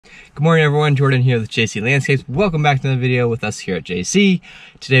Good morning everyone, Jordan here with JC Landscapes. Welcome back to another video with us here at JC.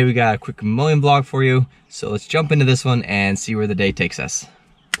 Today we got a quick mowing vlog for you. So let's jump into this one and see where the day takes us.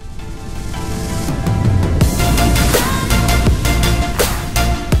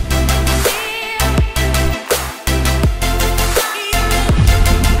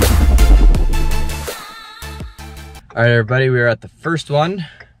 All right everybody, we are at the first one,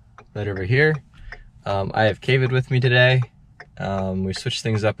 right over here. I have David with me today. We switched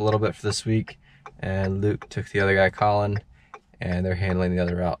things up a little bit for this week, and Luke took the other guy, Colin, and they're handling the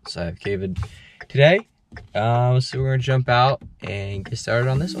other route. So I have David today. So we're gonna jump out and get started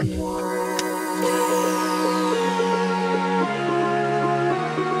on this one.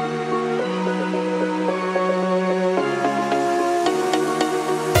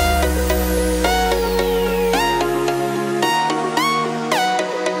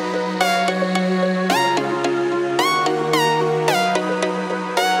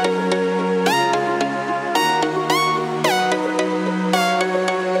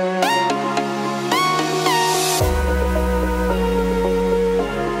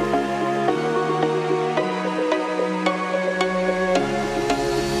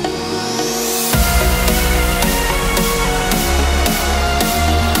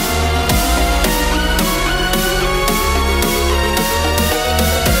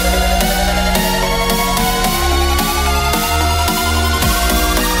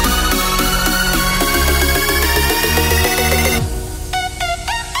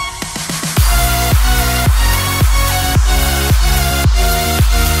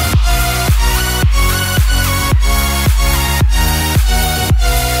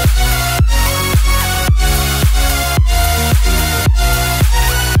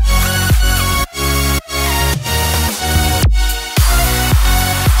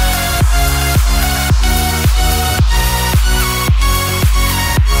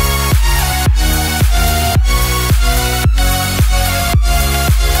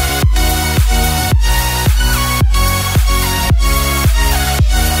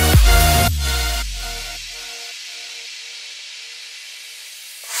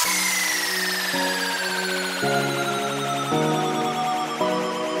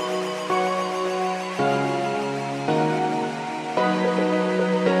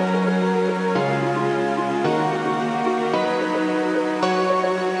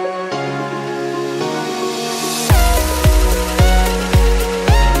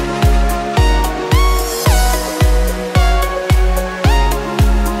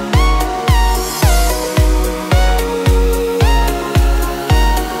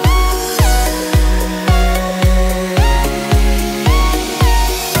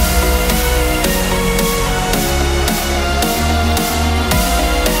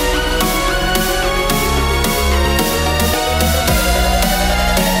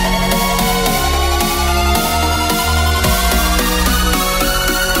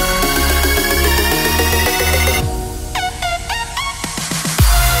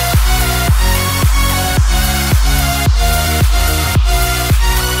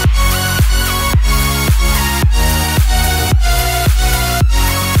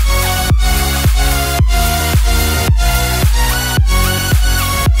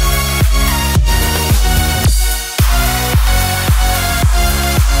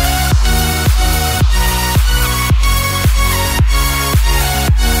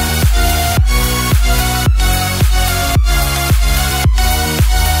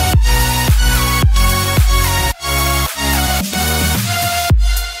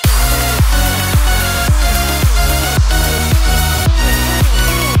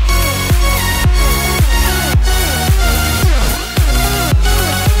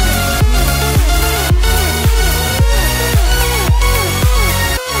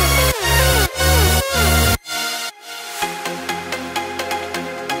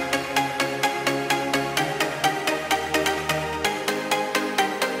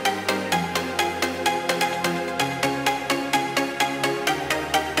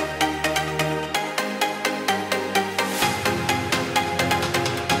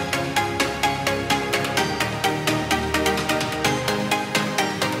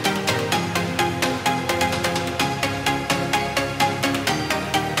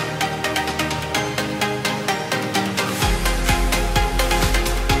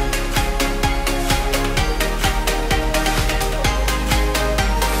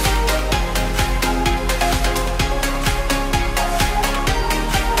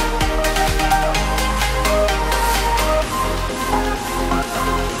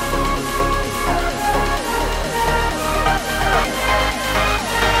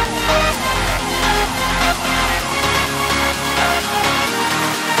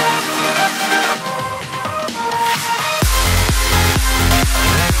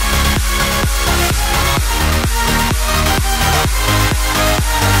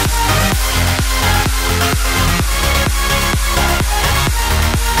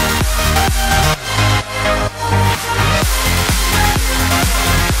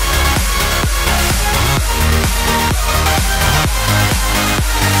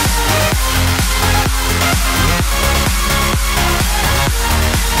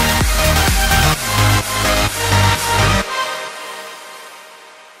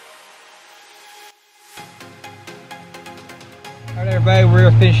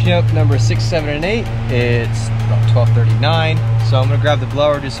 we're finishing up number 6, 7, and 8. It's about 12:39. So I'm gonna grab the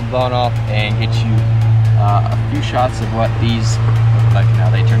blower, do some blowing off, and get you a few shots of what these look like and how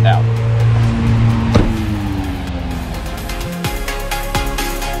they turned out.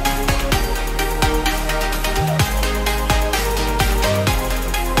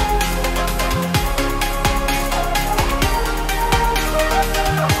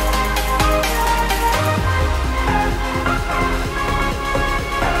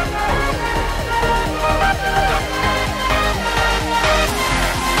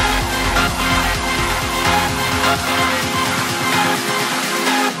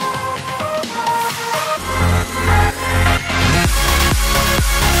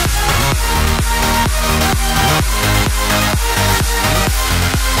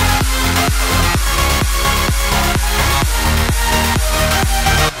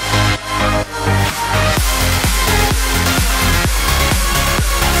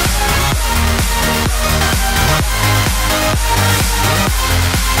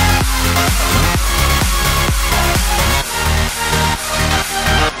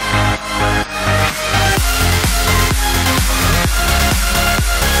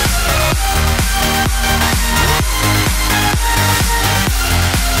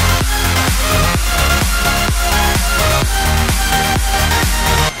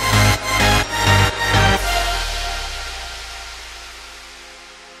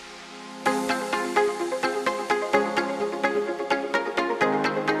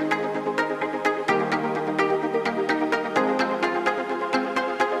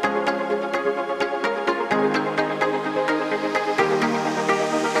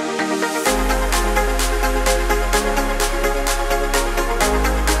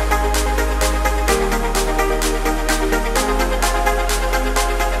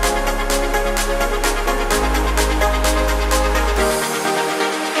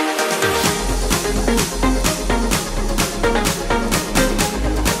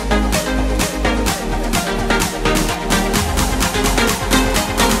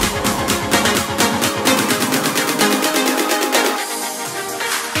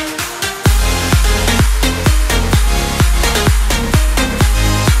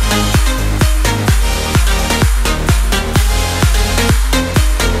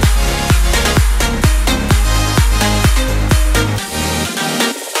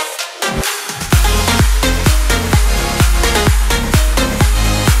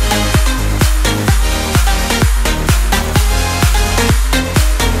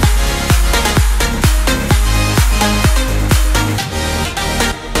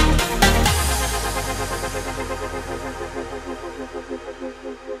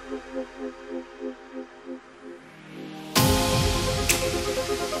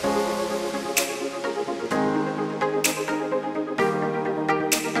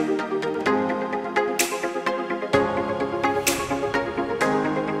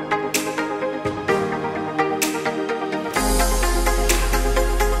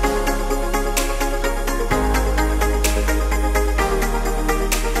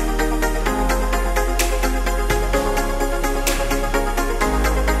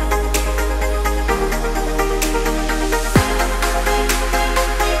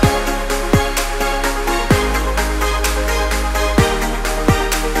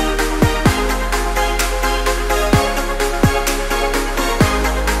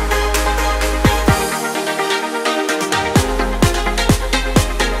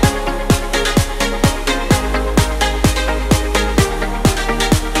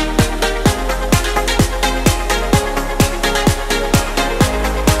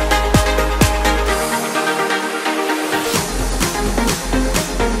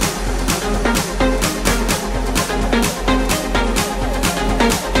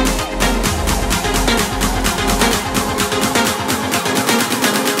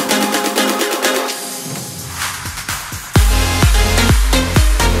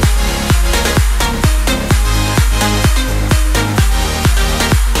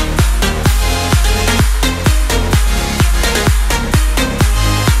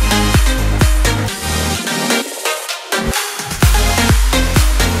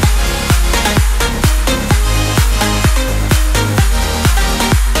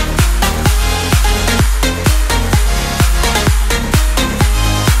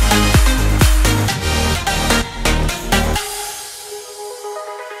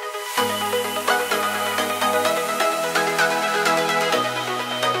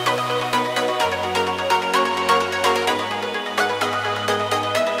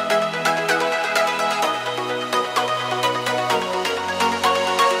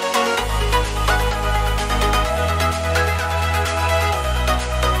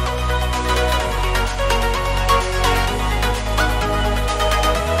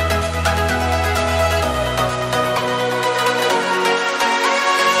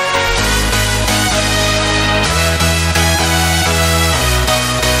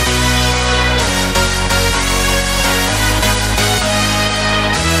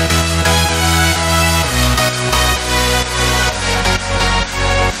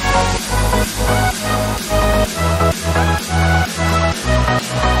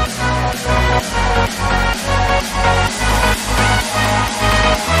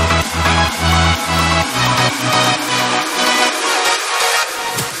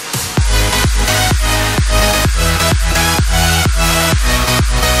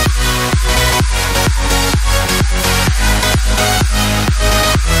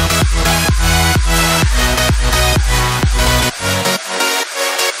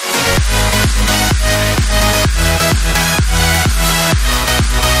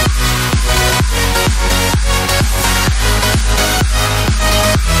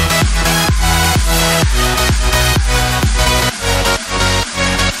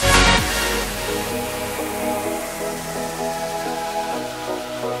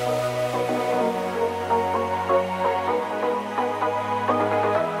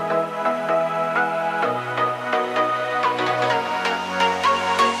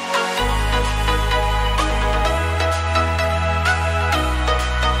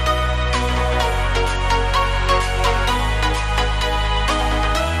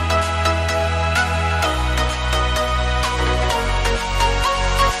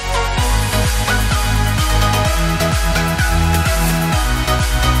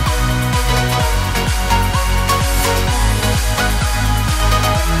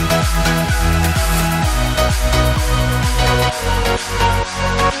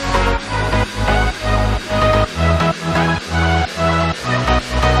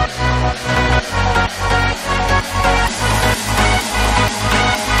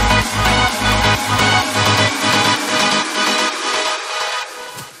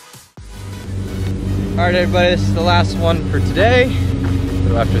 Alright everybody, this is the last one for today.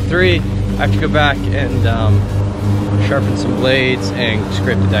 So after 3, I have to go back and sharpen some blades and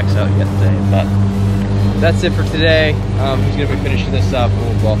scrape the decks out yet today. But that's it for today. He's gonna be finishing this up and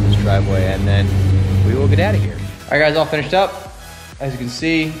we'll go off this driveway and then we will get out of here. Alright guys, all finished up. As you can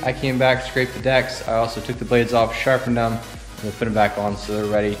see, I came back, scraped the decks. I also took the blades off, sharpened them, and we'll put them back on so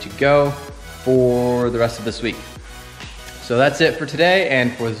they're ready to go for the rest of this week. So that's it for today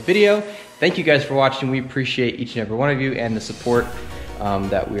and for this video. Thank you guys for watching. We appreciate each and every one of you and the support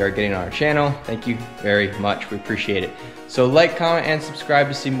that we are getting on our channel. Thank you very much. We appreciate it. So like, comment, and subscribe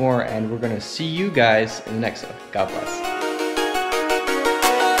to see more, and we're gonna see you guys in the next one. God bless.